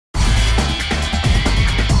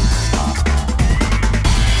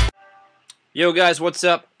Yo guys, what's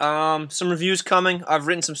up? Some reviews coming. I've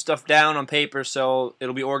written some stuff down on paper, so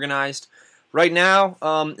it'll be organized. Right now,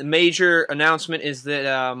 the major announcement is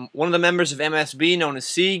that one of the members of MSB, known as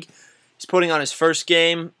Sieg, is putting on his first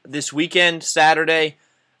game this weekend, Saturday.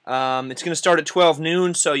 It's going to start at 12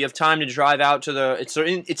 noon, so you have time to drive out to the.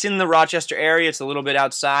 It's in the Rochester area. It's a little bit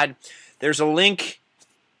outside. There's a link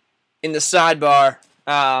in the sidebar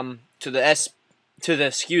to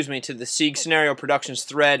the Sieg Scenario Productions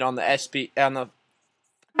thread on the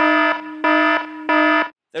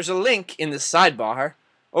There's a link in the sidebar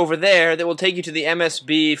over there that will take you to the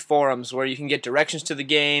MSB forums where you can get directions to the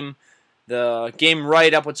game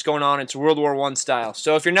write-up, what's going on. It's World War I style.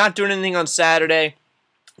 So if you're not doing anything on Saturday,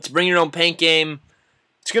 it's bring your own paint game.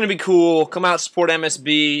 It's going to be cool. Come out, support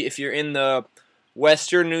MSB. If you're in the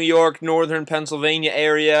Western New York, Northern Pennsylvania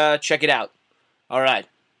area, check it out. All right.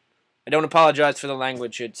 I don't apologize for the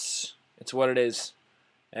language. It's what it is.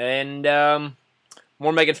 And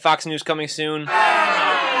more Megan Fox news coming soon.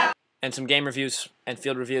 And some game reviews and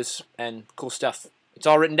field reviews and cool stuff. It's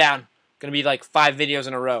all written down. Gonna be like 5 videos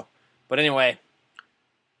in a row. But anyway,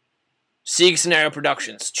 Sieg Scenario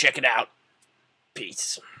Productions. Check it out.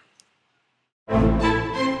 Peace.